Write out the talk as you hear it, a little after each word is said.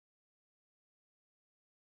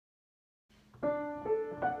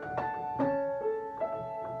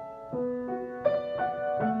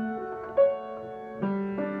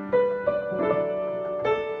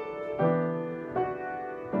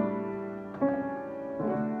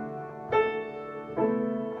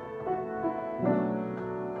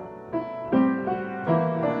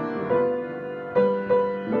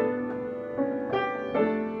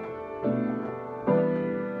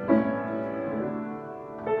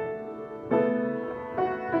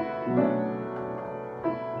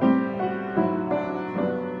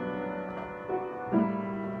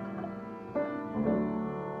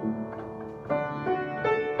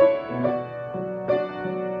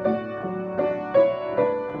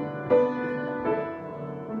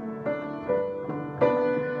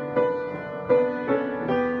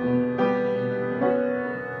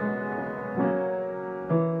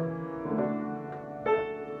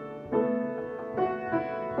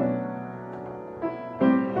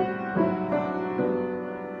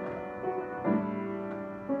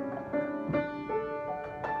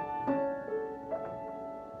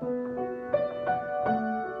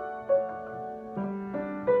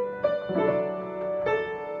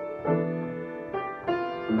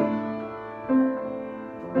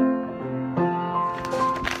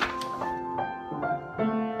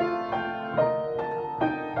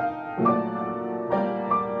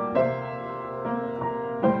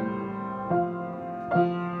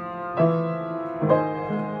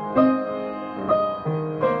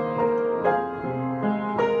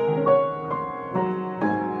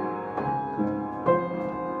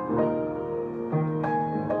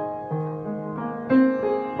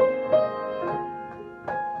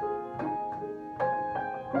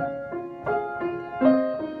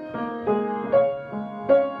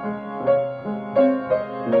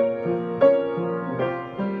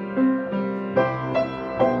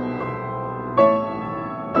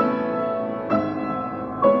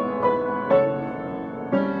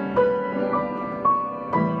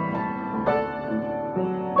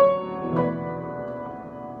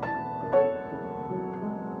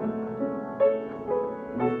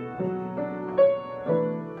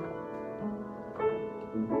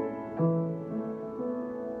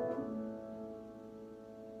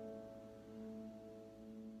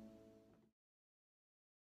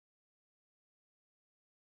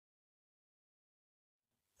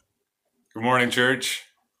Good morning, church.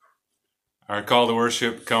 Our call to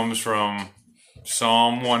worship comes from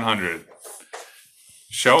Psalm 100.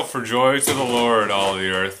 Shout for joy to the Lord, all the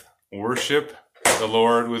earth. Worship the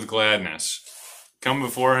Lord with gladness. Come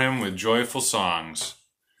before him with joyful songs.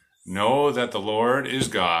 Know that the Lord is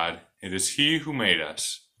God. It is he who made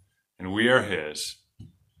us, and we are his.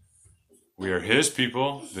 We are his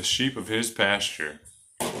people, the sheep of his pasture.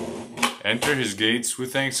 Enter his gates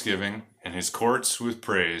with thanksgiving and his courts with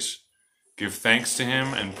praise. Give thanks to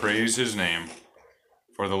him and praise his name.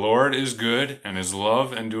 For the Lord is good, and his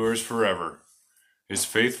love endures forever. His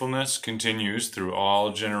faithfulness continues through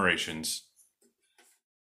all generations.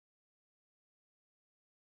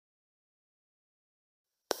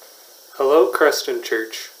 Hello, Creston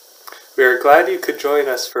Church. We are glad you could join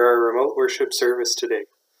us for our remote worship service today.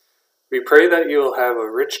 We pray that you will have a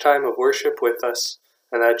rich time of worship with us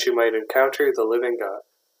and that you might encounter the living God.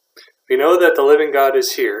 We know that the living God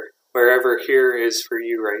is here, wherever here is for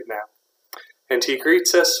you right now. And he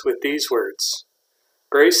greets us with these words: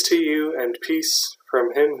 Grace to you and peace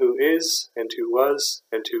from him who is, and who was,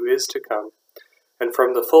 and who is to come, and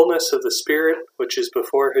from the fullness of the Spirit which is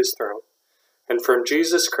before his throne, and from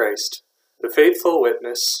Jesus Christ, the faithful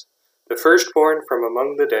witness, the firstborn from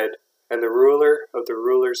among the dead, and the ruler of the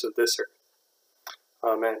rulers of this earth.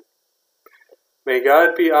 Amen. May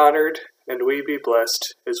God be honored, and we be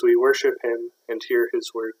blessed as we worship him and hear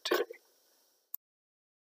his word today.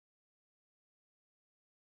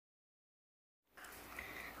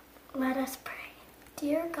 Let us pray.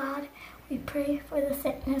 Dear God, we pray for the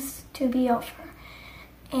sickness to be over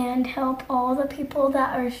and help all the people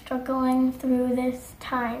that are struggling through this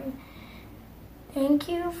time. Thank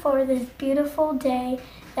you for this beautiful day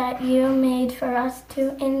that you made for us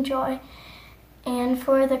to enjoy and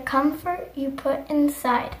for the comfort you put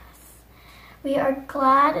inside us. We are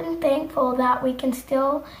glad and thankful that we can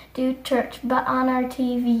still do church but on our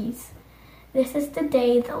TVs. This is the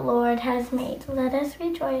day the Lord has made. Let us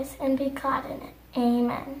rejoice and be glad in it.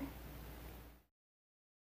 Amen.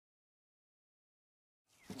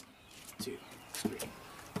 2, 3,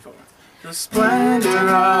 4. The splendor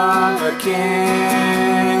of a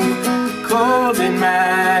king, clothed in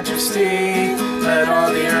majesty, let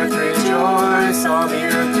all the earth rejoice, all the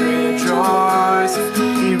earth rejoice.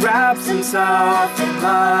 He wraps himself in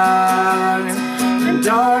light, and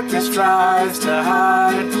darkness tries to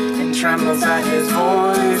hide, and trembles at his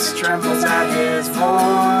voice, trembles at his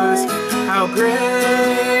voice. How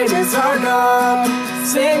great is our God!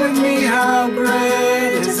 Sing with me, how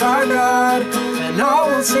great is our God! And all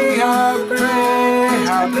will see how great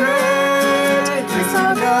is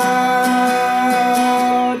our God.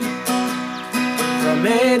 From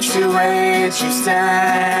age to age he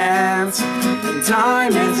stands, and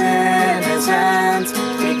time is in his hands,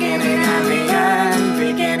 beginning and the end,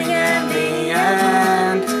 beginning and the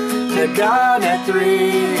end. The God at 3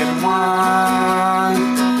 in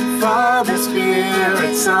 1, Father,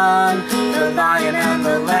 Spirit, Son, the Lion and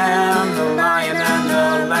the Lamb, the Lion and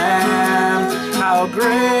the Lamb. How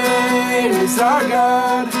great is our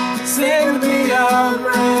God! Sing with me, how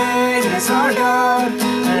great is our God!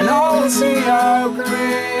 And all will see how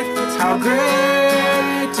great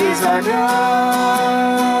is our God.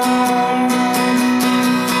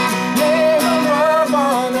 Name above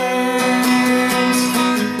all names,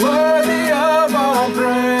 worthy of all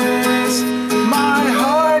praise. My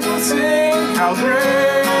heart will sing, how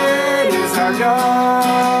great is our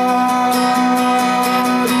God.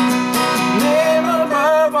 Name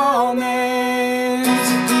above all names,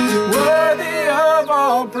 worthy of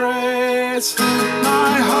all praise.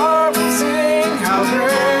 My heart will sing, how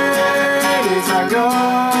great is our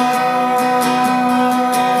God.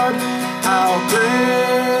 How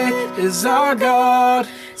great is our God.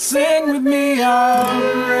 Sing with me, how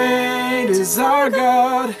great is our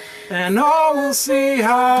God. And all will see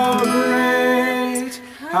how great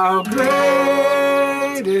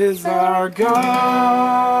is our God.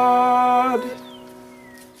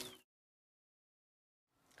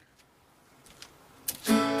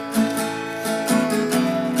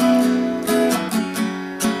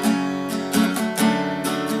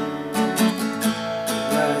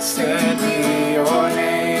 Blessed be your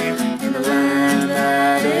name in the land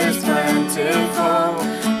that is plentiful,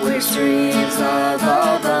 where streams of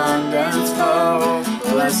abundance flow.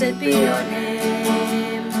 Blessed be your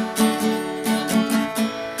name.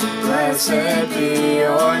 Blessed be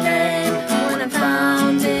your name. When I'm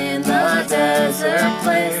found in the desert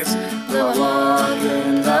place, the walk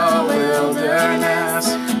in the wilderness.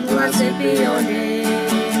 Blessed be your name.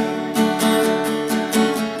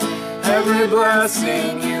 Every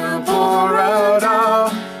blessing you pour out,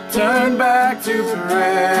 I'll turn back to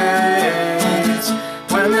praise.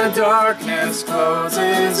 the darkness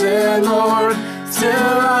closes in, Lord, still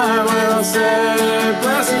I will say,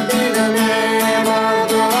 blessed be the name of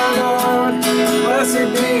the Lord. Blessed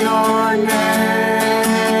be your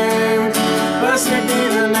name. Blessed be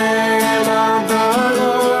the name of the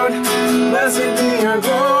Lord. Blessed be your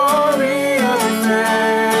glorious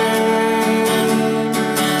name.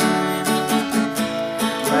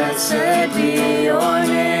 Blessed be your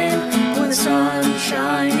name when the sun's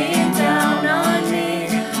shining down on me,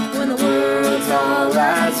 when the world's all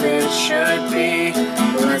as it should be.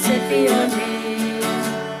 Blessed be your name.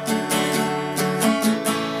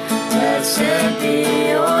 Blessed be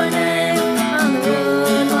your name on the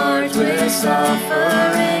road marked with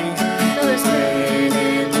suffering. Though there's pain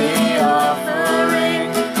in the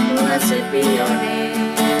offering, blessed be your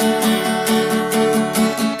name.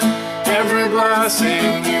 Every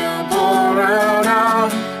blessing you pour out, I'll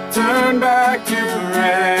turn back to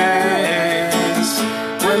praise.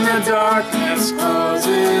 When the darkness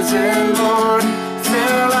closes in, Lord,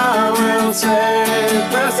 still I will say,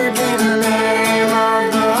 blessed be the name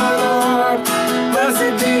of the Lord.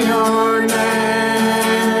 Blessed be your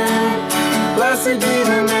name. Blessed be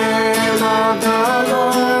the name of the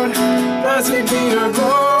Lord. Blessed be your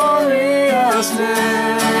glorious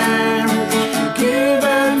name. You give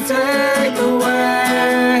and take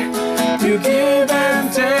away. You give and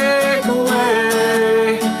take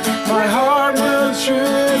away. My heart will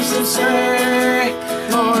choose to say,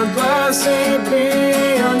 Lord, blessed be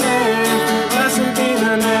your name. Blessed be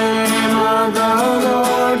the name of the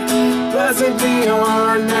Lord. Blessed be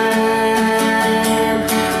your name.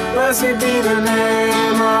 Blessed be the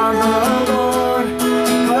name of the Lord.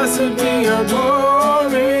 Blessed be your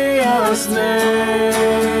glorious name.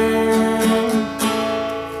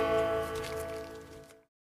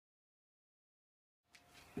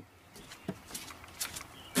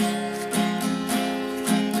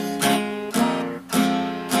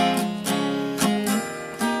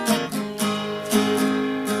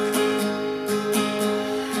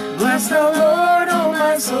 Bless the Lord, oh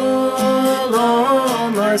my soul, oh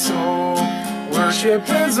my soul. Worship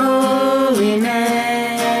His holy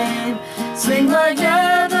name. Sing like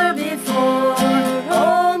never before,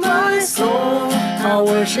 oh my soul. I'll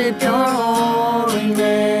worship your holy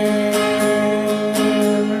name.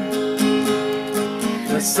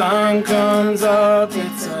 The sun comes up,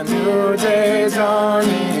 it's a new day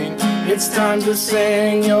dawning. It's time to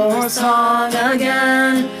sing your song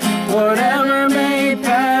again. Whatever may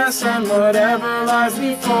pass and whatever lies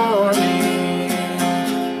before me,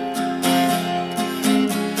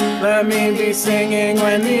 let me be singing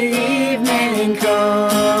when the evening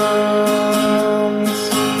comes.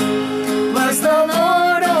 Bless the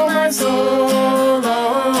Lord, oh my soul,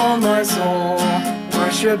 oh my soul.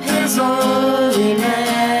 Worship His holy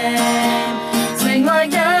name. Sing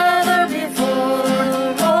like never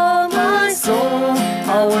before, oh my soul.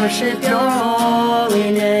 I'll worship your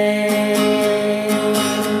holy name.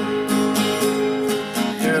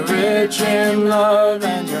 You're rich in love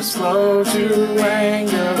and you're slow to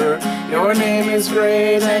anger. Your name is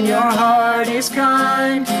great and your heart is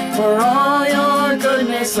kind. For all your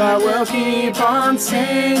goodness I will keep on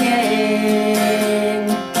singing.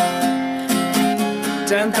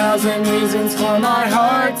 10,000 reasons for my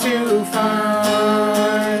heart to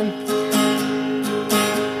find.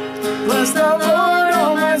 Bless the Lord,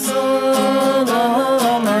 oh my soul,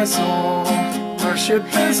 oh my soul. Worship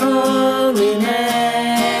His holy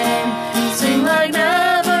name. Sing like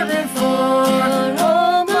never before,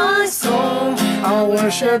 oh my soul. I'll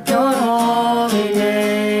worship your holy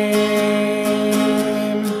name.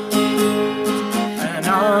 And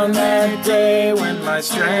on that day when my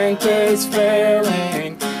strength is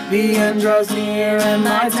failing, the end draws near and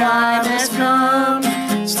my time has come,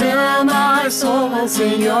 still my soul will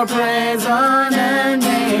sing your praise unending.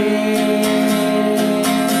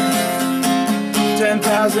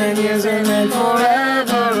 10,000 years and then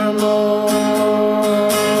forevermore.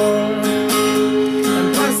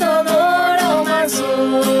 And bless the Lord, oh my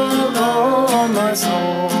soul, oh my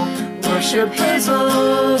soul. Worship His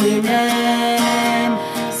holy name.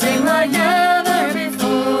 Sing like never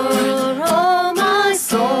before, oh my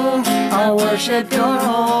soul. I'll worship your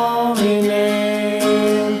holy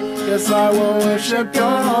name. Yes, I will worship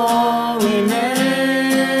your holy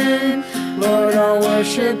name. Lord, I'll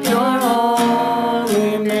worship your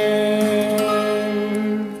holy name.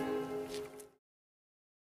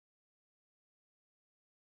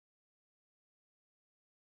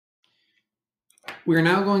 We are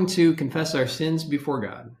now going to confess our sins before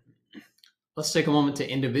God. Let's take a moment to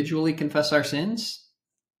individually confess our sins,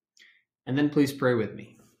 and then please pray with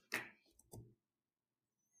me.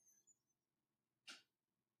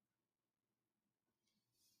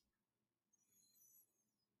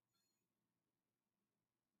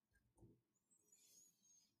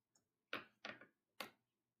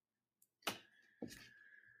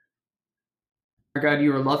 Our God,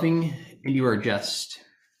 you are loving and you are just.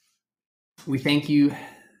 We thank you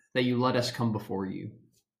that you let us come before you.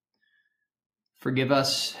 Forgive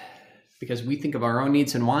us because we think of our own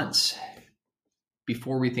needs and wants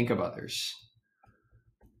before we think of others.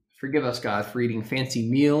 Forgive us, God, for eating fancy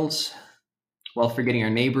meals while forgetting our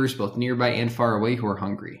neighbors, both nearby and far away, who are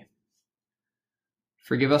hungry.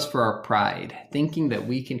 Forgive us for our pride, thinking that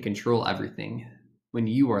we can control everything when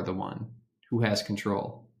you are the one who has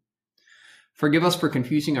control. Forgive us for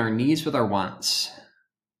confusing our needs with our wants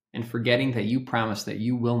and forgetting that you promise that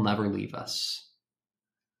you will never leave us.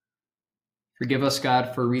 Forgive us,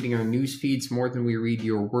 God, for reading our news feeds more than we read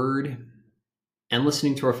your word and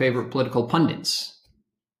listening to our favorite political pundits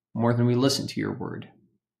more than we listen to your word.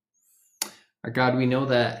 Our God, we know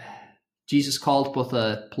that Jesus called both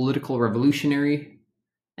a political revolutionary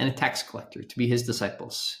and a tax collector to be his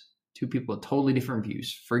disciples, two people with totally different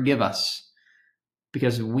views. Forgive us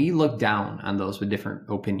because we look down on those with different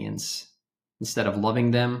opinions instead of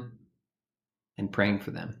loving them and praying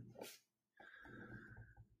for them.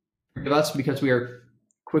 Forgive us because we are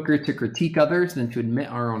quicker to critique others than to admit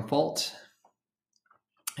our own faults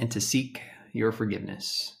and to seek your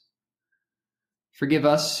forgiveness. Forgive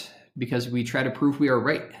us because we try to prove we are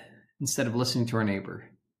right instead of listening to our neighbor.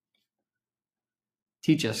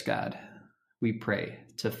 Teach us, God, we pray,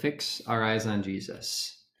 to fix our eyes on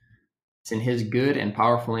Jesus. It's in his good and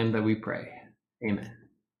powerful name that we pray. Amen.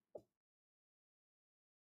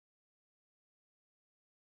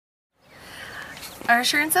 Our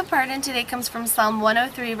assurance of pardon today comes from Psalm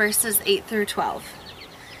 103, verses 8 through 12.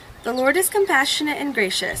 The Lord is compassionate and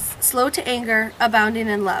gracious, slow to anger, abounding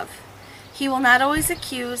in love. He will not always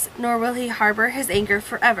accuse, nor will he harbor his anger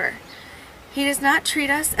forever. He does not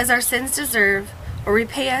treat us as our sins deserve, or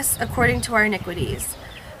repay us according to our iniquities.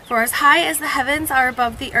 For as high as the heavens are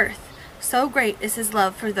above the earth, so great is his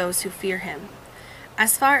love for those who fear him.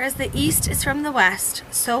 As far as the east is from the west,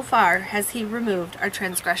 so far has he removed our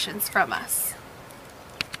transgressions from us.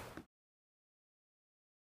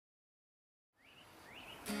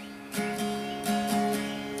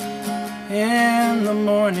 In the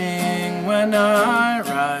morning when I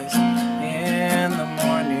rise, in the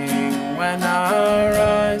morning when I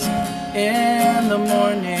rise, in the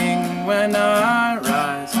morning when I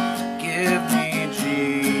rise, give me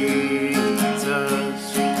Jesus.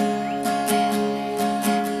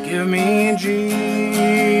 Give me Jesus.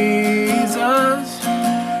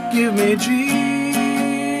 Give me Jesus.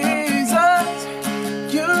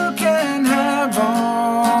 You can have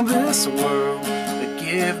all this world, but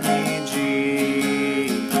give me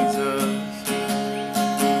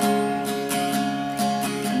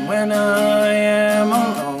when I am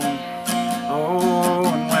alone, oh,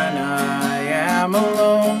 and when I am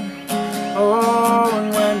alone, oh,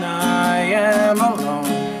 and when I am alone,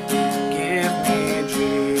 give me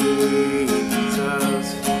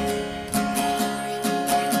Jesus.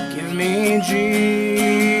 Give me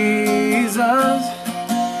Jesus.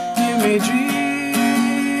 Give me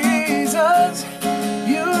Jesus.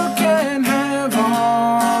 You can have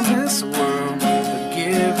all this world, but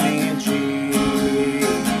give me Jesus.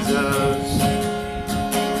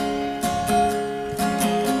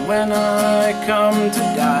 When I come to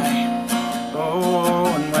die, oh,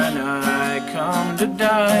 and when I come to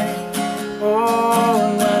die, oh,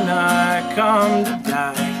 and when I come to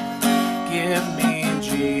die, give me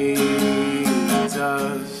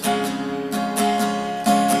Jesus.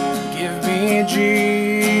 Give me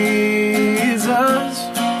Jesus.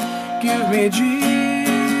 Give me Jesus.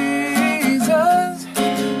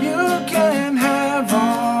 You can have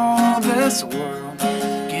all this world,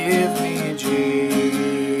 give me Jesus.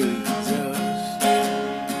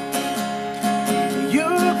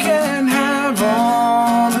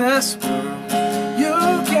 All this world, you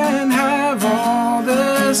can have all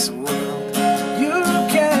this world, you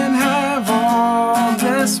can have all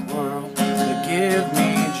this world, but give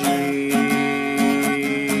me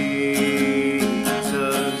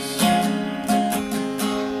Jesus.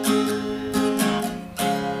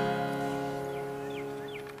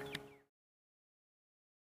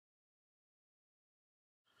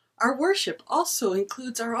 Our worship also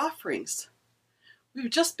includes our offerings. We've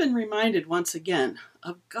just been reminded once again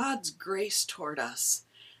of God's grace toward us,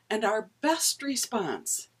 and our best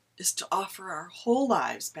response is to offer our whole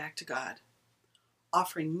lives back to God.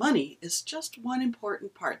 Offering money is just one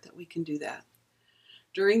important part that we can do that.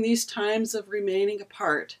 During these times of remaining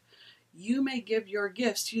apart, you may give your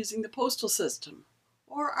gifts using the postal system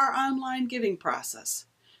or our online giving process,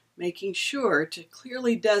 making sure to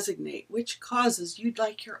clearly designate which causes you'd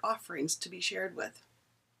like your offerings to be shared with.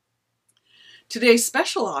 Today's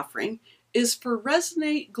special offering is for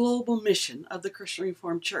Resonate Global Mission of the Christian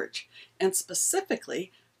Reformed Church, and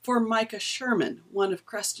specifically for Micah Sherman, one of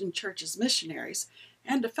Creston Church's missionaries,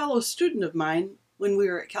 and a fellow student of mine when we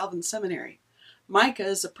were at Calvin Seminary. Micah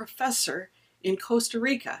is a professor in Costa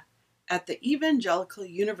Rica at the Evangelical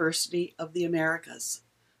University of the Americas.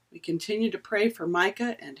 We continue to pray for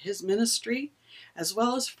Micah and his ministry, as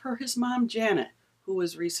well as for his mom, Janet, who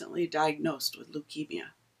was recently diagnosed with leukemia.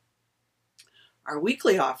 Our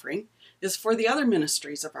weekly offering is for the other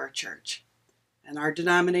ministries of our church and our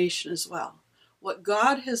denomination as well. What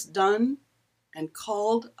God has done and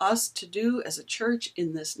called us to do as a church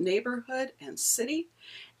in this neighborhood and city,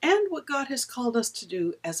 and what God has called us to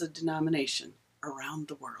do as a denomination around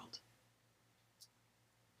the world.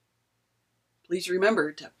 Please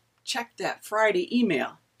remember to check that Friday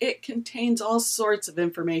email. It contains all sorts of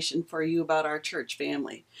information for you about our church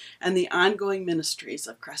family and the ongoing ministries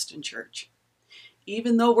of Creston Church.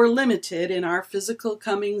 Even though we're limited in our physical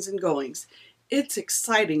comings and goings, it's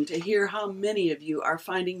exciting to hear how many of you are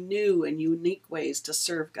finding new and unique ways to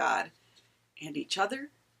serve God and each other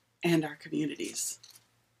and our communities.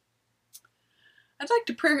 I'd like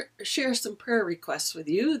to share some prayer requests with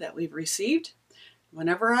you that we've received.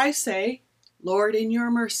 Whenever I say, Lord, in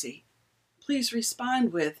your mercy, please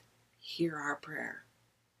respond with, hear our prayer.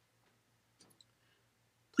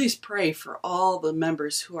 Please pray for all the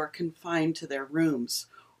members who are confined to their rooms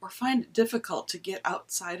or find it difficult to get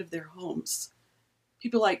outside of their homes.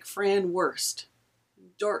 People like Fran Wurst,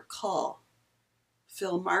 Dort Call,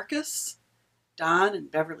 Phil Marcus, Don and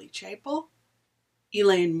Beverly Chapel,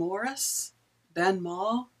 Elaine Morris, Ben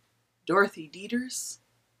Mall, Dorothy Dieters,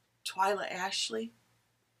 Twyla Ashley.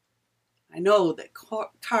 I know that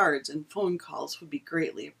cards and phone calls would be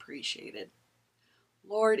greatly appreciated.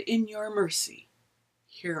 Lord, in your mercy,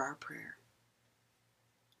 hear our prayer.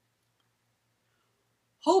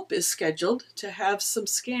 Hope is scheduled to have some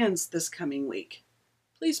scans this coming week.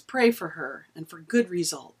 Please pray for her and for good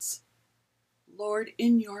results. Lord,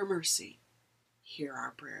 in your mercy, hear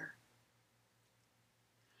our prayer.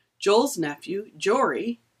 Joel's nephew,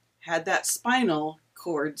 Jory, had that spinal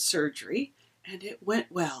cord surgery, and it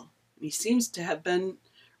went well. He seems to have been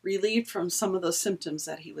relieved from some of the symptoms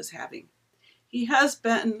that he was having. He has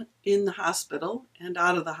been in the hospital and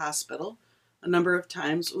out of the hospital a number of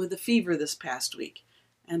times with a fever this past week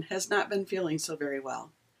and has not been feeling so very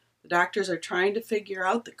well. The doctors are trying to figure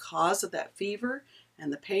out the cause of that fever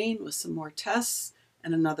and the pain with some more tests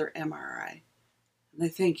and another MRI. And I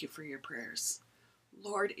thank you for your prayers.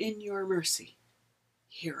 Lord, in your mercy,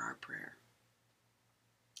 hear our prayer.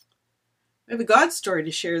 We have a God story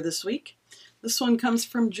to share this week. This one comes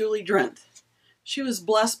from Julie Drenth. She was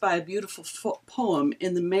blessed by a beautiful poem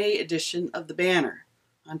in the May edition of the Banner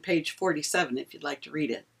on page 47, if you'd like to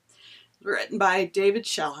read it. Written by David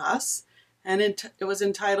Shellhaus, and it was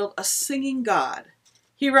entitled A Singing God.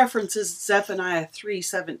 He references Zephaniah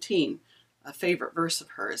 3:17, a favorite verse of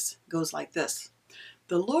hers. It goes like this.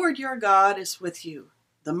 The Lord your God is with you,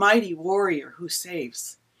 the mighty warrior who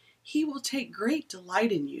saves. He will take great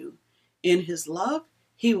delight in you. In his love,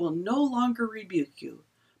 he will no longer rebuke you,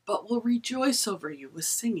 but will rejoice over you with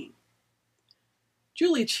singing.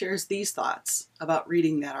 Julie shares these thoughts about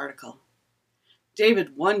reading that article.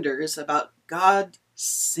 David wonders about God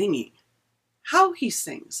singing, how he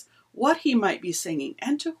sings, what he might be singing,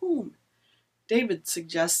 and to whom. David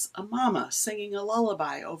suggests a mama singing a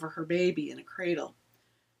lullaby over her baby in a cradle.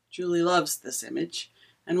 Julie loves this image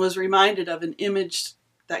and was reminded of an image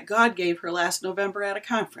that God gave her last November at a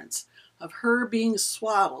conference of her being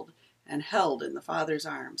swaddled and held in the Father's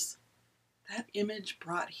arms. That image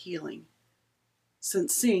brought healing,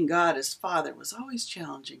 since seeing God as Father was always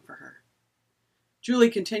challenging for her.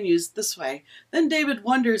 Julie continues this way. Then David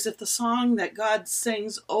wonders if the song that God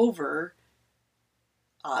sings over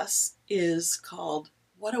us is called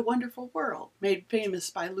What a Wonderful World, made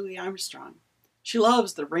famous by Louis Armstrong. She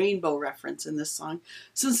loves the rainbow reference in this song,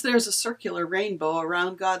 since there's a circular rainbow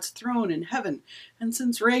around God's throne in heaven, and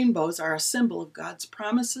since rainbows are a symbol of God's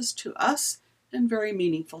promises to us and very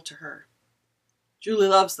meaningful to her. Julie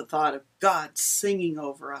loves the thought of God singing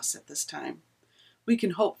over us at this time. We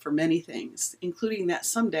can hope for many things, including that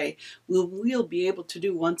someday we'll be able to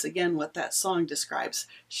do once again what that song describes,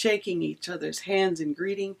 shaking each other's hands in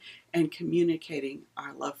greeting and communicating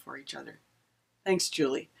our love for each other. Thanks,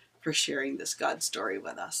 Julie, for sharing this God story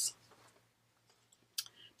with us.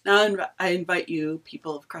 Now I invite you,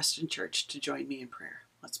 people of Creston Church, to join me in prayer.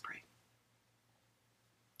 Let's pray.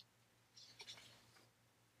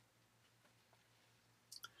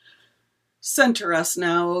 Center us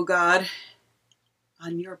now, O God,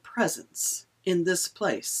 on your presence in this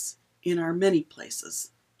place, in our many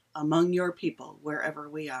places, among your people wherever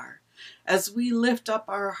we are, as we lift up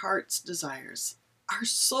our heart's desires, our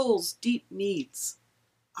soul's deep needs,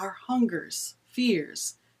 our hungers,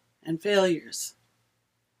 fears, and failures.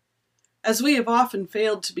 As we have often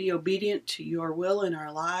failed to be obedient to your will in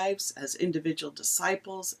our lives as individual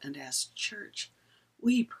disciples and as church,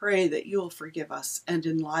 we pray that you will forgive us and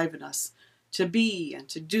enliven us to be and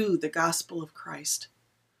to do the gospel of Christ.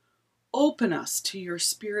 Open us to your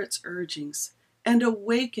Spirit's urgings and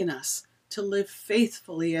awaken us to live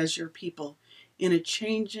faithfully as your people in a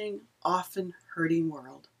changing, often hurting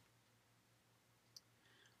world.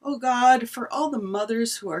 O God, for all the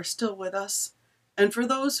mothers who are still with us, and for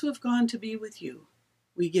those who have gone to be with you,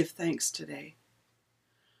 we give thanks today.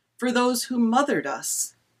 For those who mothered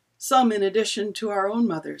us, some in addition to our own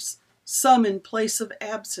mothers, some in place of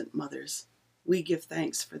absent mothers, we give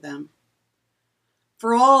thanks for them.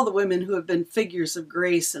 For all the women who have been figures of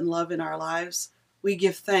grace and love in our lives, we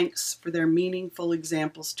give thanks for their meaningful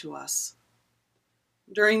examples to us.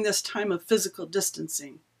 During this time of physical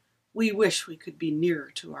distancing, we wish we could be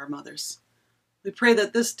nearer to our mothers. We pray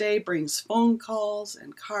that this day brings phone calls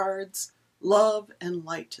and cards, love and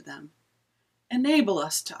light to them. Enable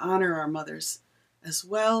us to honor our mothers, as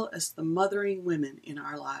well as the mothering women in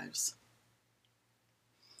our lives.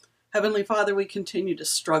 Heavenly Father, we continue to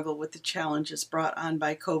struggle with the challenges brought on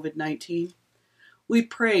by COVID-19. We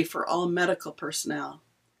pray for all medical personnel.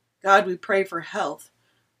 God, we pray for health,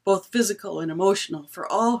 both physical and emotional, for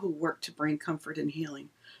all who work to bring comfort and healing.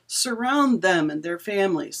 Surround them and their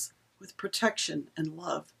families with protection and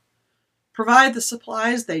love. Provide the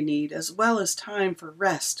supplies they need, as well as time for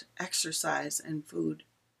rest, exercise, and food.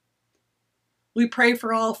 We pray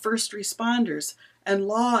for all first responders and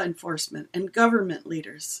law enforcement and government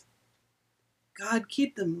leaders. God,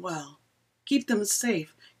 keep them well, keep them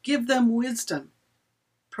safe, give them wisdom,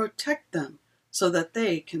 protect them so that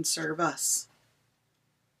they can serve us.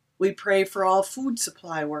 We pray for all food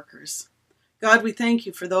supply workers. God, we thank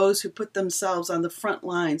you for those who put themselves on the front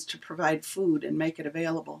lines to provide food and make it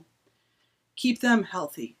available. Keep them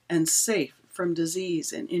healthy and safe from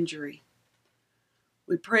disease and injury.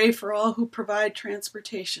 We pray for all who provide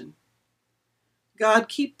transportation. God,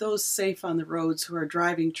 keep those safe on the roads who are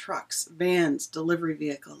driving trucks, vans, delivery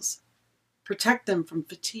vehicles. Protect them from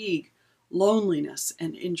fatigue, loneliness,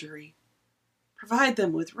 and injury. Provide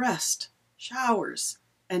them with rest, showers,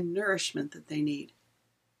 and nourishment that they need.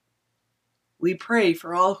 We pray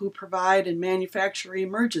for all who provide and manufacture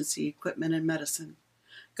emergency equipment and medicine.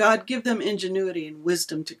 God, give them ingenuity and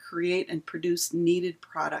wisdom to create and produce needed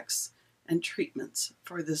products and treatments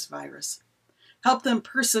for this virus. Help them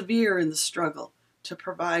persevere in the struggle to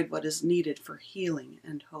provide what is needed for healing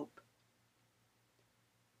and hope.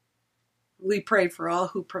 We pray for all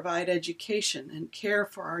who provide education and care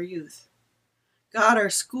for our youth. God,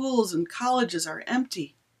 our schools and colleges are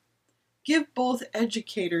empty. Give both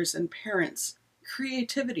educators and parents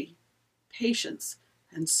creativity, patience,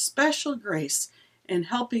 and special grace in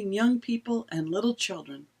helping young people and little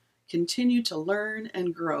children continue to learn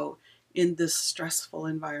and grow in this stressful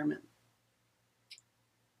environment.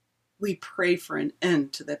 We pray for an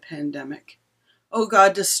end to the pandemic. Oh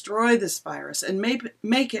God, destroy this virus and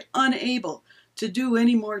make it unable to do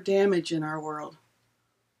any more damage in our world.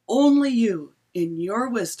 Only you, in your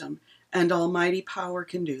wisdom and almighty power,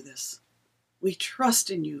 can do this. We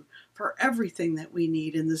trust in you for everything that we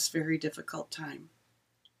need in this very difficult time.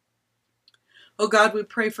 Oh God, we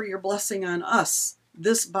pray for your blessing on us,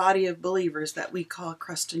 this body of believers that we call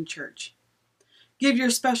Creston Church. Give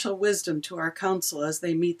your special wisdom to our council as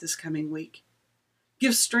they meet this coming week.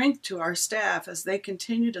 Give strength to our staff as they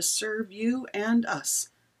continue to serve you and us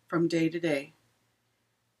from day to day.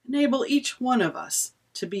 Enable each one of us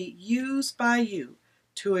to be used by you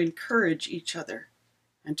to encourage each other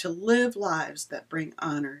and to live lives that bring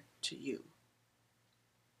honor to you.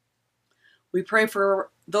 We pray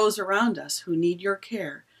for those around us who need your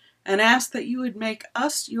care and ask that you would make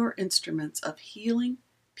us your instruments of healing,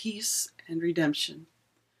 peace, and redemption.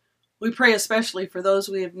 We pray especially for those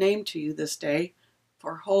we have named to you this day,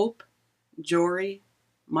 for Hope, Jory,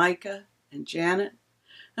 Micah, and Janet,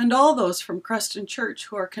 and all those from Creston Church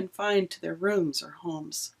who are confined to their rooms or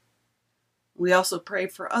homes. We also pray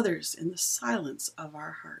for others in the silence of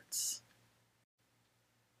our hearts.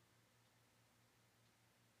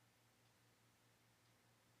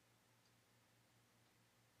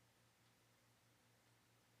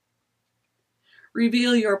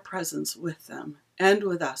 Reveal your presence with them and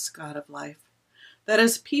with us, God of life, that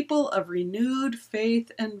as people of renewed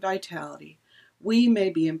faith and vitality, we may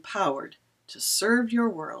be empowered to serve your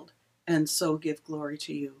world and so give glory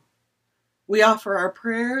to you. We offer our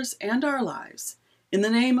prayers and our lives in the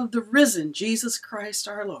name of the risen Jesus Christ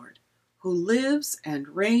our Lord, who lives and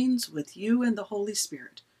reigns with you in the Holy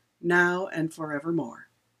Spirit, now and forevermore.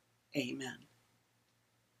 Amen.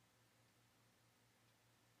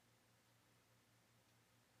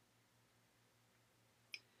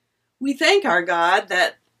 We thank our God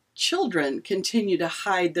that children continue to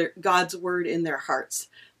hide God's word in their hearts.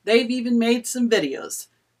 They've even made some videos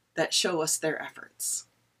that show us their efforts.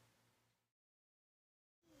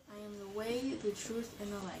 I am the way, the truth,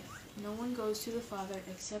 and the life. No one goes to the Father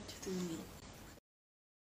except through me.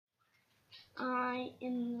 I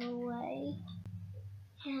am the way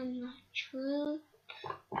and the truth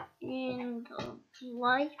and the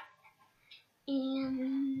life,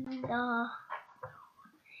 and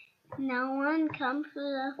no one comes to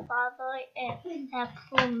the Father except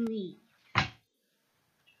through me.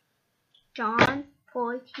 John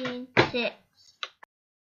 14:6.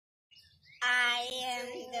 I am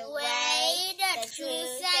the way, the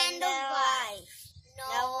truth, and the life.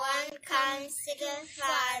 No one comes to the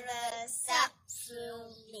Father except through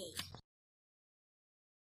me.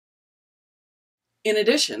 In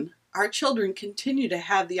addition, our children continue to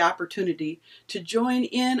have the opportunity to join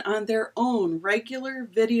in on their own regular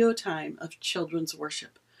video time of children's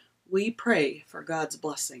worship. We pray for God's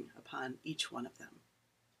blessing upon each one of them.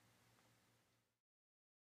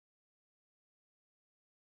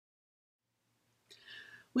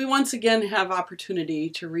 We once again have opportunity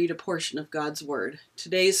to read a portion of God's Word.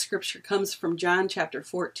 Today's scripture comes from John chapter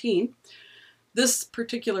 14. This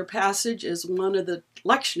particular passage is one of the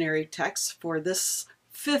lectionary texts for this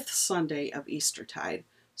 5th Sunday of Eastertide.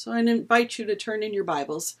 So I invite you to turn in your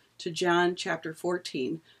Bibles to John chapter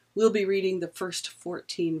 14. We'll be reading the first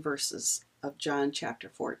 14 verses of John chapter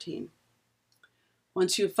 14.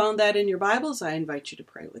 Once you've found that in your Bibles, I invite you to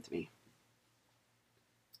pray with me.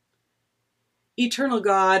 Eternal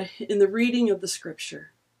God, in the reading of the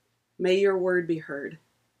Scripture, may your word be heard.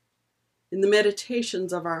 In the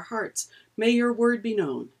meditations of our hearts, may your word be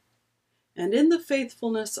known. And in the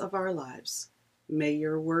faithfulness of our lives, may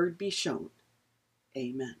your word be shown.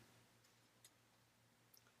 Amen.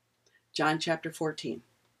 John chapter 14,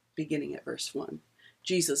 beginning at verse 1.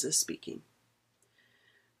 Jesus is speaking.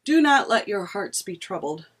 Do not let your hearts be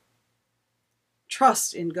troubled.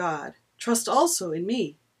 Trust in God. Trust also in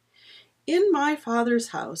me. In my Father's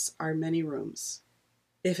house are many rooms.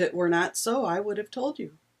 If it were not so, I would have told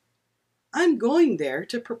you. I'm going there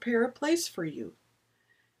to prepare a place for you.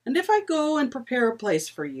 And if I go and prepare a place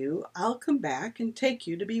for you, I'll come back and take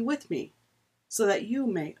you to be with me, so that you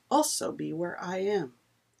may also be where I am.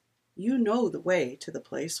 You know the way to the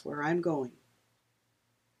place where I'm going.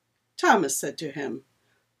 Thomas said to him,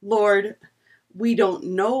 Lord, we don't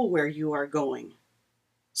know where you are going,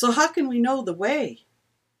 so how can we know the way?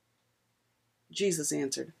 Jesus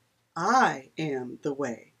answered, I am the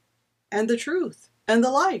way, and the truth, and the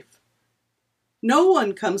life. No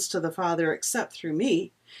one comes to the Father except through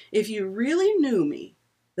me. If you really knew me,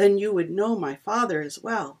 then you would know my Father as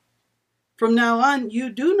well. From now on, you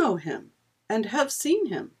do know him, and have seen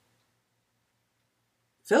him.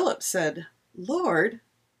 Philip said, Lord,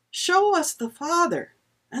 show us the Father,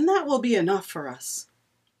 and that will be enough for us.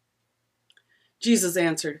 Jesus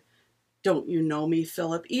answered, Don't you know me,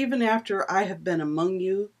 Philip, even after I have been among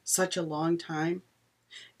you such a long time?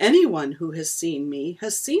 Anyone who has seen me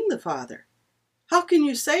has seen the Father. How can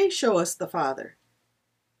you say, show us the Father?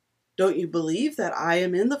 Don't you believe that I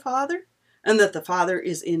am in the Father, and that the Father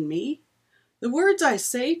is in me? The words I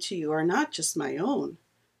say to you are not just my own.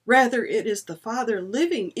 Rather, it is the Father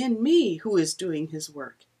living in me who is doing his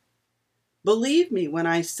work. Believe me when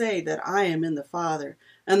I say that I am in the Father,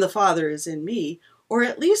 and the Father is in me, or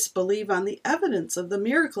at least believe on the evidence of the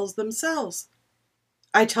miracles themselves.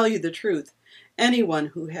 I tell you the truth, anyone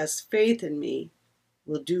who has faith in me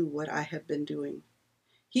will do what I have been doing.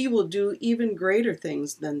 He will do even greater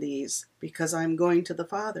things than these, because I am going to the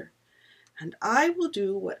Father. And I will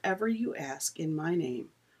do whatever you ask in my name,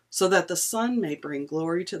 so that the Son may bring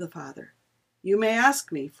glory to the Father. You may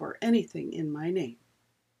ask me for anything in my name,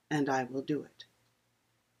 and I will do it.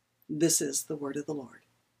 This is the word of the Lord.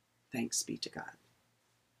 Thanks be to God.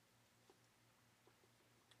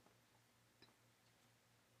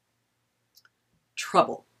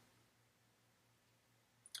 Trouble.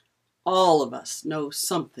 All of us know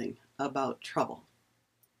something about trouble.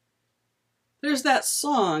 There's that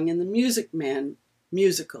song in the Music Man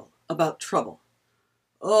musical about trouble.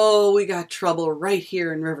 Oh, we got trouble right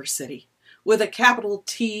here in River City. With a capital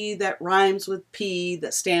T that rhymes with P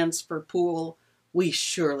that stands for pool, we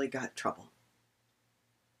surely got trouble.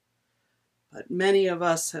 But many of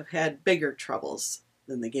us have had bigger troubles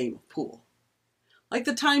than the game of pool. Like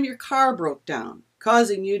the time your car broke down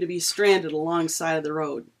causing you to be stranded alongside of the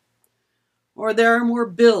road. Or there are more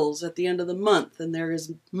bills at the end of the month than there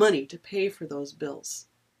is money to pay for those bills.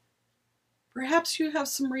 Perhaps you have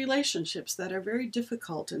some relationships that are very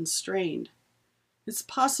difficult and strained. It's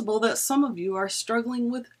possible that some of you are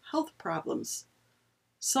struggling with health problems.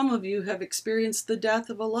 Some of you have experienced the death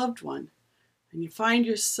of a loved one, and you find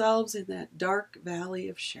yourselves in that dark valley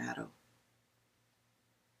of shadow.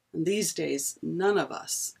 And these days, none of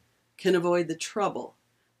us can avoid the trouble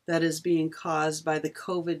that is being caused by the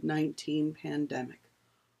COVID-19 pandemic.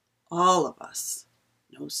 All of us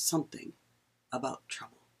know something about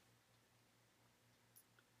trouble.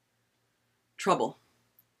 Trouble.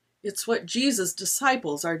 It's what Jesus'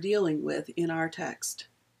 disciples are dealing with in our text.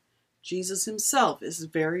 Jesus himself is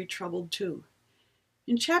very troubled too.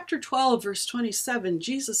 In chapter 12, verse 27,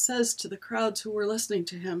 Jesus says to the crowds who were listening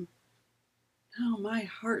to him, "Now my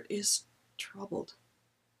heart is troubled."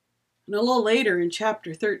 And a little later in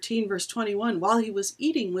chapter 13, verse 21, while he was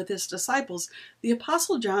eating with his disciples, the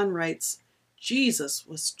Apostle John writes, "Jesus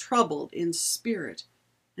was troubled in spirit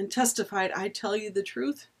and testified, 'I tell you the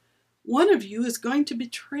truth, one of you is going to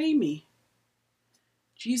betray me.'"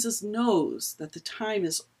 Jesus knows that the time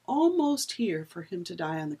is almost here for him to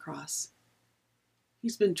die on the cross.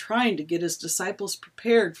 He's been trying to get his disciples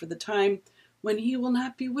prepared for the time when he will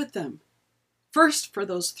not be with them. First for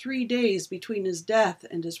those 3 days between his death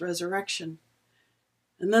and his resurrection,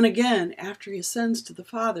 and then again after he ascends to the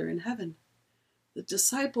Father in heaven. The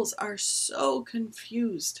disciples are so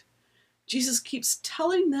confused. Jesus keeps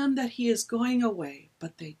telling them that he is going away,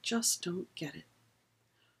 but they just don't get it.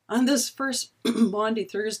 On this first Maundy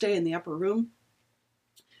Thursday in the upper room,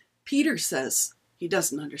 Peter says he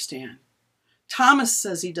doesn't understand. Thomas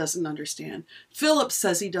says he doesn't understand. Philip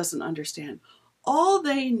says he doesn't understand. All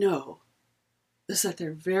they know is that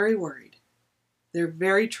they're very worried. They're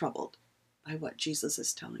very troubled by what Jesus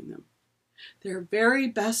is telling them. Their very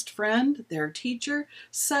best friend, their teacher,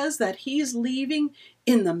 says that he's leaving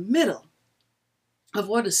in the middle of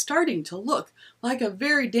what is starting to look like a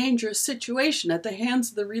very dangerous situation at the hands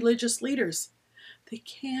of the religious leaders. They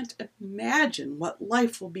can't imagine what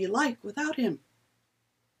life will be like without him.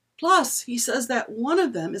 Plus, he says that one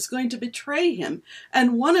of them is going to betray him,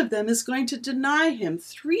 and one of them is going to deny him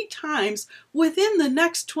 3 times within the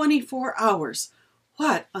next 24 hours.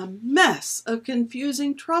 What a mess of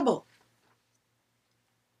confusing trouble.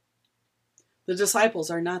 The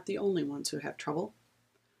disciples are not the only ones who have trouble.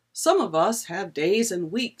 Some of us have days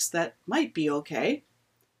and weeks that might be okay.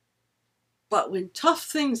 But when tough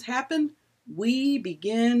things happen, we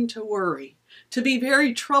begin to worry, to be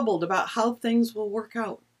very troubled about how things will work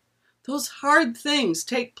out. Those hard things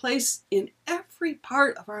take place in every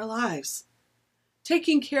part of our lives.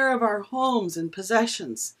 Taking care of our homes and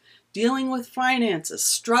possessions, dealing with finances,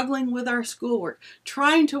 struggling with our schoolwork,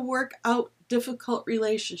 trying to work out difficult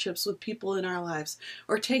relationships with people in our lives,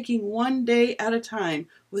 or taking one day at a time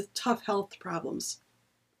with tough health problems.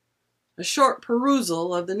 A short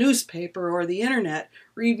perusal of the newspaper or the internet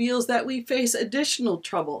reveals that we face additional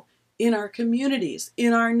trouble in our communities,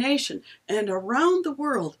 in our nation, and around the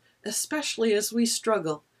world, especially as we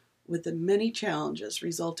struggle with the many challenges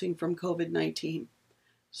resulting from COVID-19.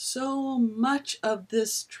 So much of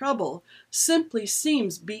this trouble simply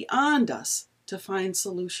seems beyond us to find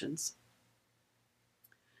solutions.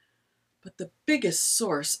 But the biggest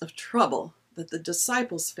source of trouble that the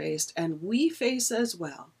disciples faced, and we face as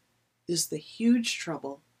well, is the huge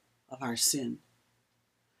trouble of our sin.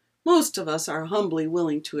 Most of us are humbly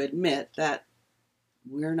willing to admit that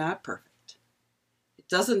we're not perfect. It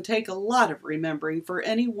doesn't take a lot of remembering for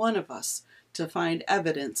any one of us to find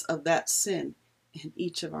evidence of that sin in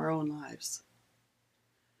each of our own lives.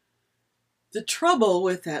 The trouble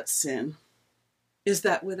with that sin is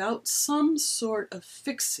that without some sort of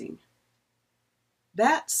fixing,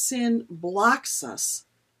 that sin blocks us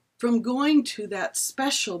from going to that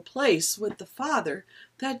special place with the Father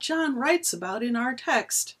that John writes about in our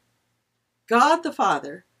text. God the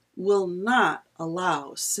Father will not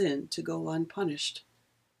allow sin to go unpunished.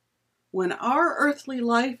 When our earthly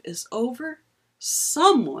life is over,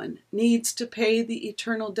 someone needs to pay the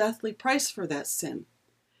eternal deathly price for that sin.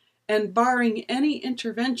 And barring any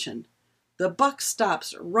intervention, the buck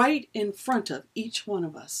stops right in front of each one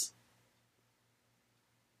of us.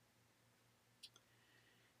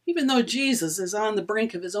 Even though Jesus is on the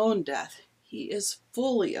brink of his own death, he is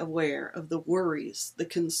fully aware of the worries, the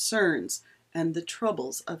concerns, and the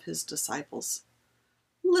troubles of his disciples.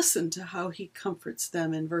 Listen to how he comforts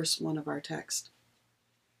them in verse 1 of our text.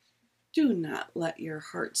 Do not let your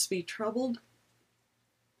hearts be troubled.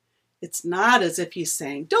 It's not as if he's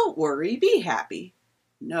saying, don't worry, be happy.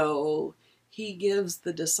 No, he gives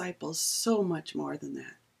the disciples so much more than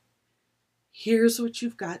that. Here's what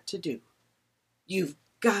you've got to do. You've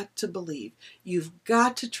got to believe. You've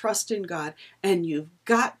got to trust in God, and you've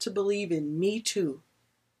got to believe in me too.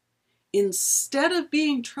 Instead of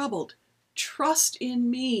being troubled, trust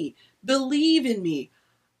in me. Believe in me.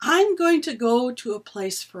 I'm going to go to a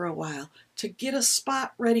place for a while to get a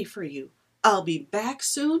spot ready for you. I'll be back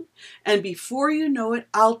soon, and before you know it,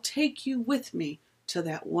 I'll take you with me to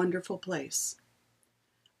that wonderful place.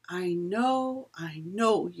 I know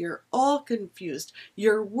you're all confused.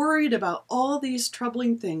 You're worried about all these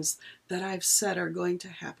troubling things that I've said are going to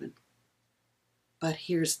happen. But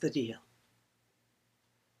here's the deal.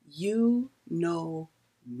 You know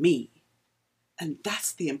me. And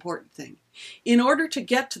that's the important thing. In order to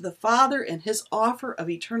get to the Father and his offer of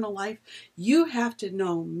eternal life, you have to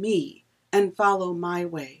know me and follow my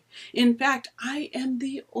way. In fact, I am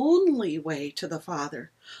the only way to the Father.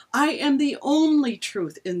 I am the only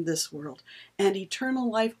truth in this world, and eternal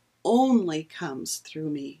life only comes through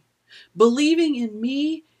me. Believing in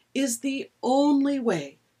me is the only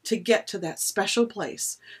way to get to that special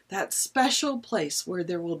place where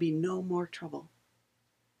there will be no more trouble.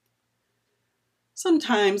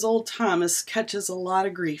 Sometimes old Thomas catches a lot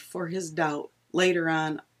of grief for his doubt later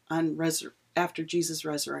on after Jesus'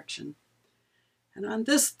 resurrection. And on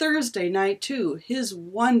this Thursday night too, his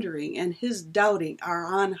wondering and his doubting are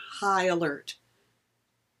on high alert.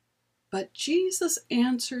 But Jesus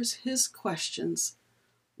answers his questions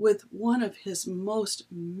with one of his most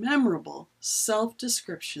memorable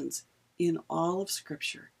self-descriptions in all of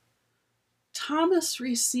Scripture. Thomas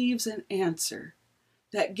receives an answer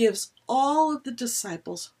that gives all of the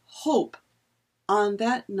disciples hope on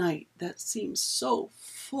that night that seems so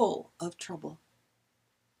full of trouble.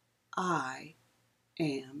 I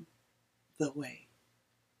am the way.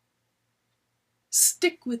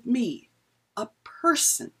 Stick with me, a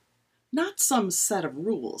person, not some set of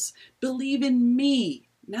rules. Believe in me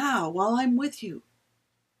now while I'm with you.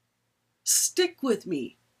 Stick with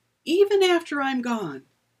me, even after I'm gone.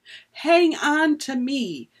 Hang on to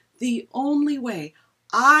me, the only way.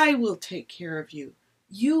 I will take care of you.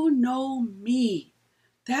 You know me.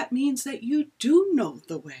 That means that you do know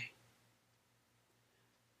the way.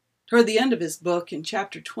 Toward the end of his book, in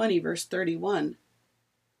chapter 20, verse 31,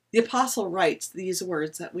 the apostle writes these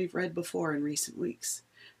words that we've read before in recent weeks.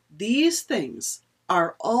 These things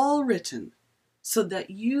are all written so that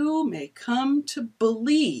you may come to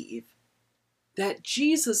believe that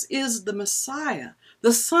Jesus is the Messiah,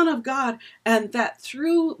 the Son of God, and that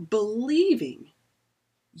through believing,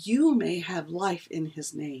 you may have life in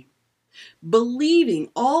his name. Believing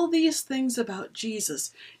all these things about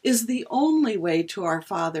Jesus is the only way to our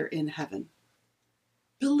Father in heaven.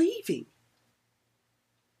 Believing.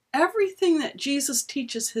 Everything that Jesus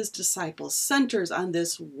teaches his disciples centers on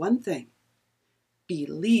this one thing.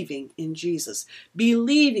 Believing in Jesus.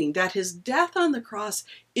 Believing that his death on the cross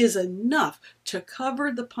is enough to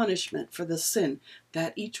cover the punishment for the sin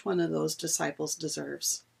that each one of those disciples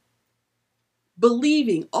deserves.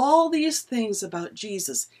 Believing all these things about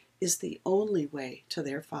Jesus is the only way to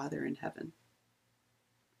their Father in heaven.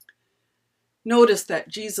 Notice that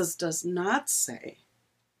Jesus does not say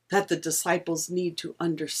that the disciples need to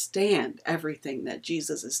understand everything that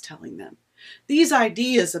Jesus is telling them. These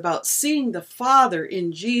ideas about seeing the Father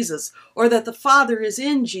in Jesus, or that the Father is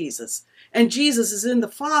in Jesus and Jesus is in the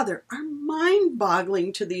Father, are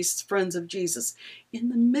mind-boggling to these friends of Jesus. In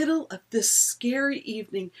the middle of this scary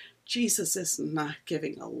evening, Jesus is not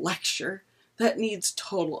giving a lecture that needs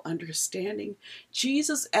total understanding.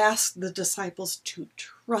 Jesus asks the disciples to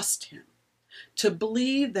trust him, to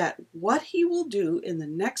believe that what he will do in the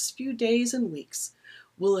next few days and weeks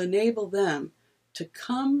will enable them to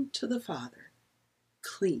come to the Father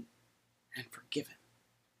clean and forgiven.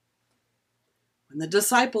 When the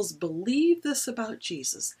disciples believe this about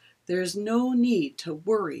Jesus, there's no need to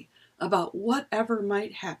worry about whatever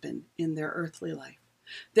might happen in their earthly life.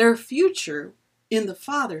 Their future in the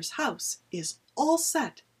Father's house is all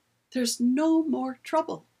set. There's no more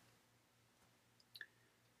trouble.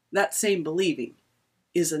 That same believing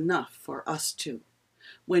is enough for us too.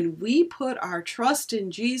 When we put our trust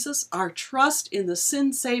in Jesus, our trust in the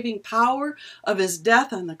sin-saving power of his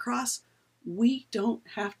death on the cross, we don't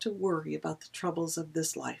have to worry about the troubles of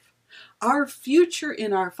this life. Our future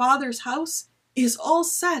in our Father's house is all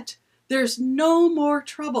set. There's no more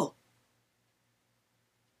trouble.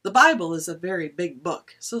 The Bible is a very big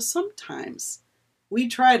book, so sometimes we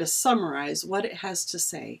try to summarize what it has to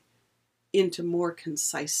say into more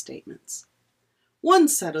concise statements. One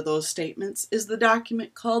set of those statements is the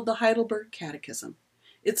document called the Heidelberg Catechism.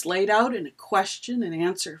 It's laid out in a question and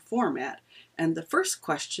answer format, And the first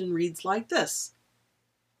question reads like this: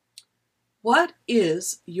 what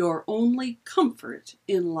is your only comfort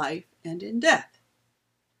in life and in death?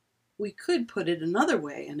 We could put it another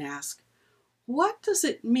way and ask, what does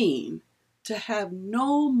it mean to have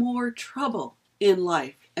no more trouble in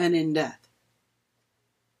life and in death?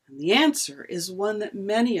 And the answer is one that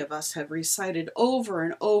many of us have recited over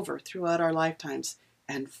and over throughout our lifetimes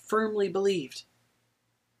and firmly believed.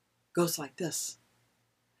 It goes like this: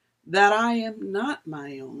 that I am not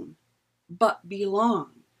my own, but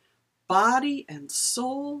belong, body and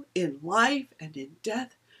soul, in life and in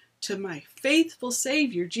death, to my faithful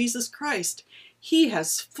Savior, Jesus Christ. He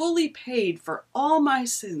has fully paid for all my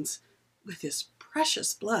sins with his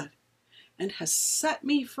precious blood and has set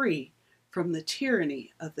me free from the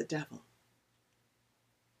tyranny of the devil.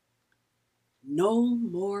 No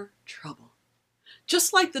more trouble.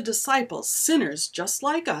 Just like the disciples, sinners just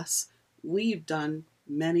like us, we've done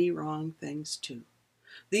many wrong things too.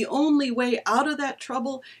 The only way out of that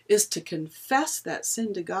trouble is to confess that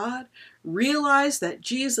sin to God, realize that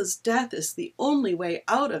Jesus' death is the only way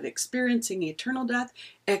out of experiencing eternal death,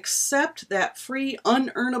 accept that free,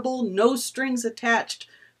 unearnable, no strings attached,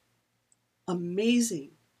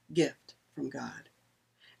 amazing gift from God,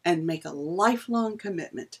 and make a lifelong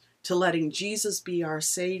commitment to letting Jesus be our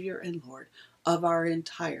Savior and Lord of our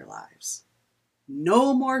entire lives.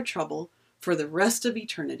 No more trouble for the rest of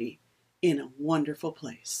eternity in a wonderful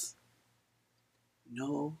place.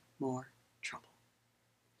 No more trouble.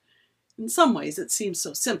 In some ways it seems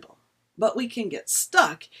so simple, but we can get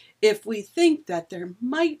stuck if we think that there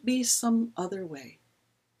might be some other way,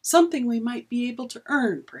 something we might be able to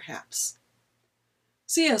earn perhaps.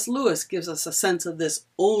 C.S. Lewis gives us a sense of this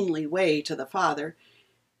only way to the Father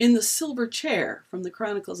in The Silver Chair from the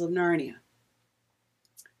Chronicles of Narnia.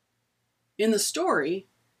 In the story,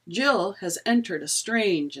 Jill has entered a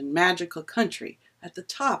strange and magical country at the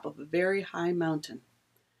top of a very high mountain.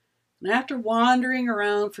 And after wandering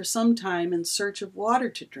around for some time in search of water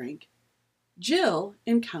to drink, Jill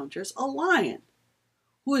encounters a lion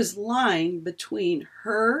who is lying between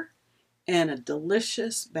her and a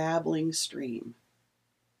delicious babbling stream.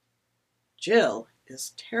 Jill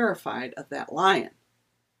is terrified of that lion,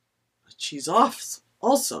 but she's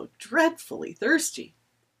also dreadfully thirsty.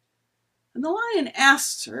 And the lion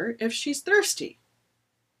asks her if she's thirsty.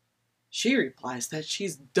 She replies that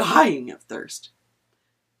she's dying of thirst.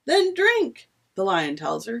 Then drink, the lion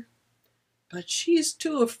tells her. But she's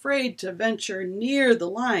too afraid to venture near the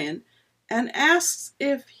lion and asks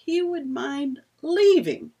if he would mind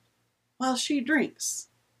leaving while she drinks.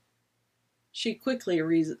 She quickly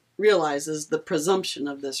realizes the presumption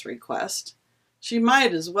of this request. She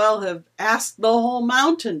might as well have asked the whole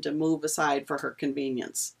mountain to move aside for her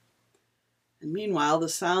convenience. And meanwhile, the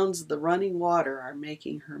sounds of the running water are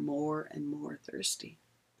making her more and more thirsty.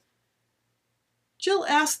 Jill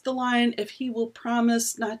asks the lion if he will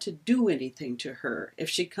promise not to do anything to her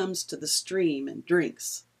if she comes to the stream and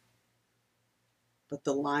drinks. But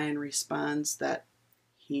the lion responds that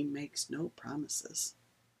he makes no promises.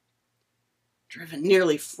 Driven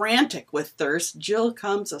nearly frantic with thirst, Jill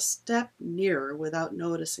comes a step nearer without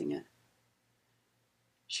noticing it.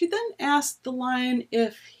 She then asks the lion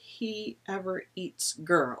if he ever eats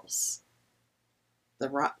girls.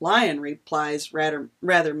 The lion replies rather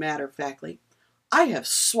matter-of-factly, I have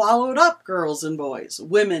swallowed up girls and boys,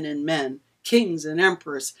 women and men, kings and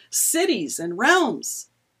emperors, cities and realms.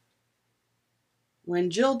 When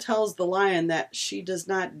Jill tells the lion that she does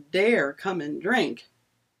not dare come and drink,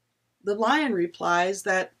 the lion replies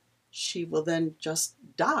that she will then just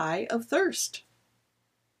die of thirst.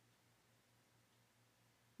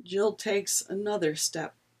 Jill takes another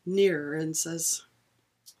step nearer and says,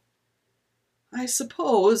 I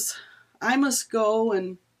suppose I must go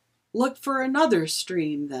and look for another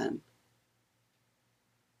stream then.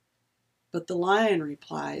 But the lion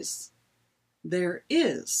replies, there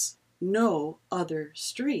is no other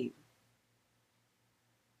stream.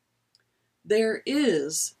 There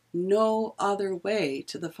is no other way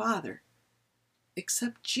to the Father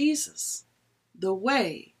except Jesus, the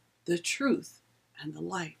way, the truth, and the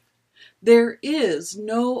life. There is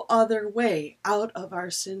no other way out of our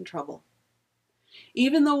sin trouble.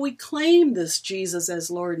 Even though we claim this Jesus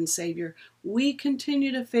as Lord and Savior, we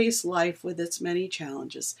continue to face life with its many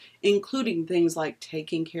challenges, including things like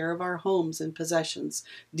taking care of our homes and possessions,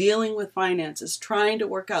 dealing with finances, trying to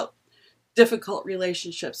work out difficult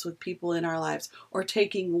relationships with people in our lives, or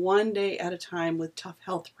taking one day at a time with tough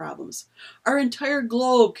health problems. Our entire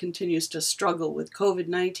globe continues to struggle with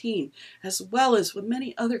COVID-19, as well as with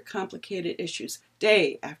many other complicated issues,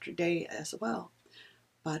 day after day as well.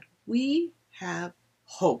 But we have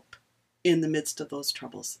hope in the midst of those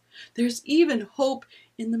troubles. There's even hope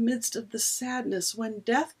in the midst of the sadness when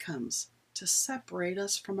death comes to separate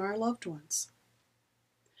us from our loved ones.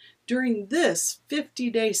 During this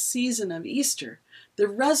 50-day season of Easter, the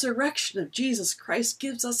resurrection of Jesus Christ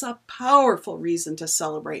gives us a powerful reason to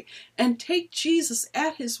celebrate and take Jesus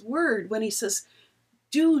at his word when he says,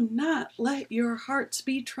 "Do not let your hearts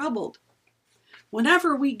be troubled."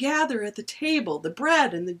 Whenever we gather at the table, the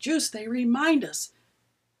bread and the juice, they remind us,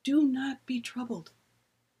 do not be troubled.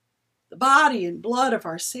 The body and blood of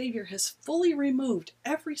our Savior has fully removed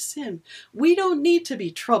every sin. We don't need to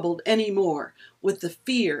be troubled anymore with the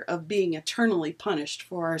fear of being eternally punished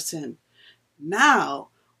for our sin. Now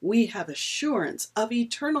we have assurance of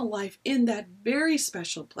eternal life in that very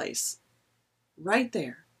special place, right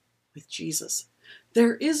there with Jesus.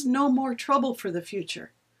 There is no more trouble for the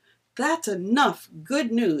future. That's enough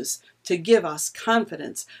good news to give us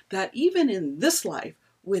confidence that even in this life,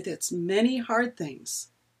 with its many hard things,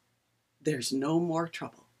 there's no more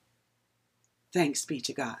trouble. Thanks be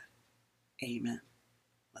to God. Amen.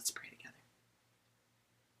 Let's pray together.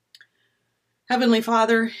 Heavenly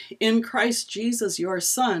Father, in Christ Jesus, your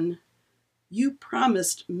Son, you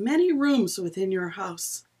promised many rooms within your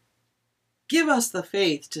house. Give us the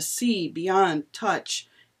faith to see beyond touch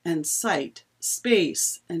and sight,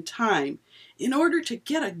 space and time, in order to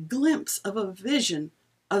get a glimpse of a vision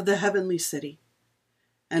of the heavenly city.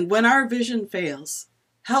 And when our vision fails,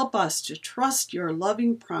 help us to trust your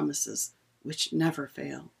loving promises, which never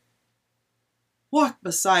fail. Walk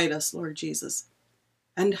beside us, Lord Jesus,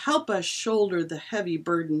 and help us shoulder the heavy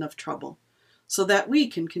burden of trouble, so that we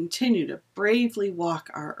can continue to bravely walk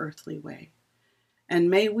our earthly way. And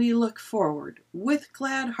may we look forward with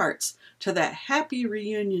glad hearts to that happy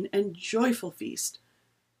reunion and joyful feast,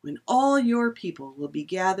 when all your people will be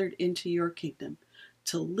gathered into your kingdom,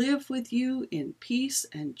 to live with you in peace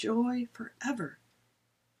and joy forever,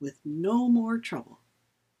 with no more trouble.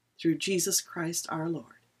 Through Jesus Christ our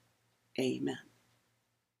Lord. Amen.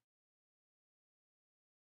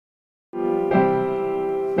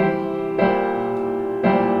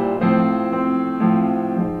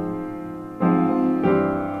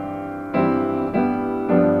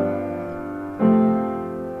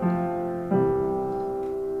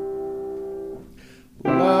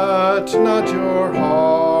 Let not your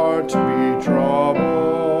heart be troubled.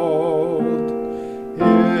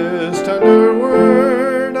 His tender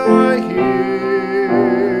word I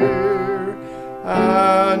hear,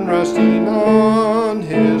 and resting on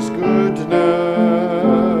his goodness,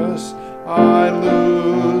 I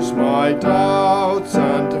lose my doubts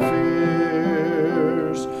and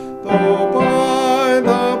fears. Though by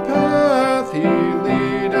the path he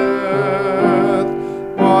leadeth,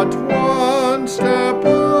 but one step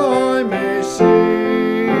I may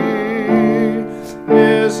see,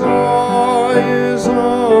 his eye is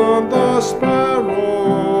on the sparrow,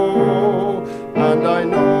 and I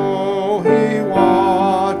know he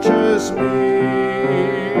watches me.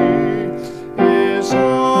 His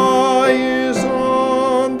eye is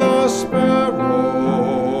on the sparrow,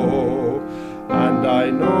 and I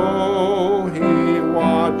know he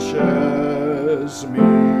watches me.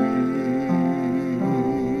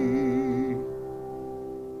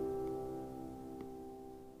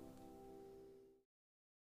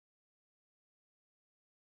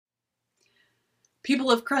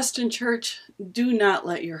 People of Creston Church, do not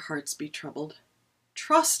let your hearts be troubled.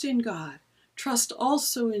 Trust in God. Trust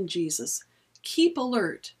also in Jesus. Keep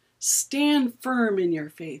alert. Stand firm in your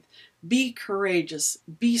faith. Be courageous.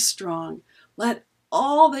 Be strong. Let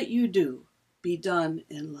all that you do be done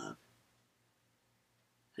in love.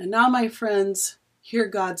 And now, my friends, hear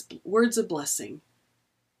God's words of blessing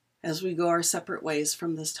as we go our separate ways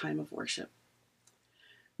from this time of worship.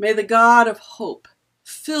 May the God of hope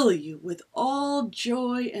fill you with all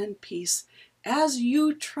joy and peace as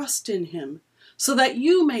you trust in him, so that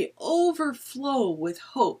you may overflow with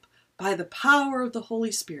hope by the power of the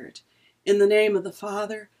Holy Spirit. In the name of the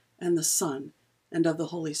Father, and the Son, and of the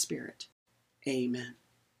Holy Spirit. Amen.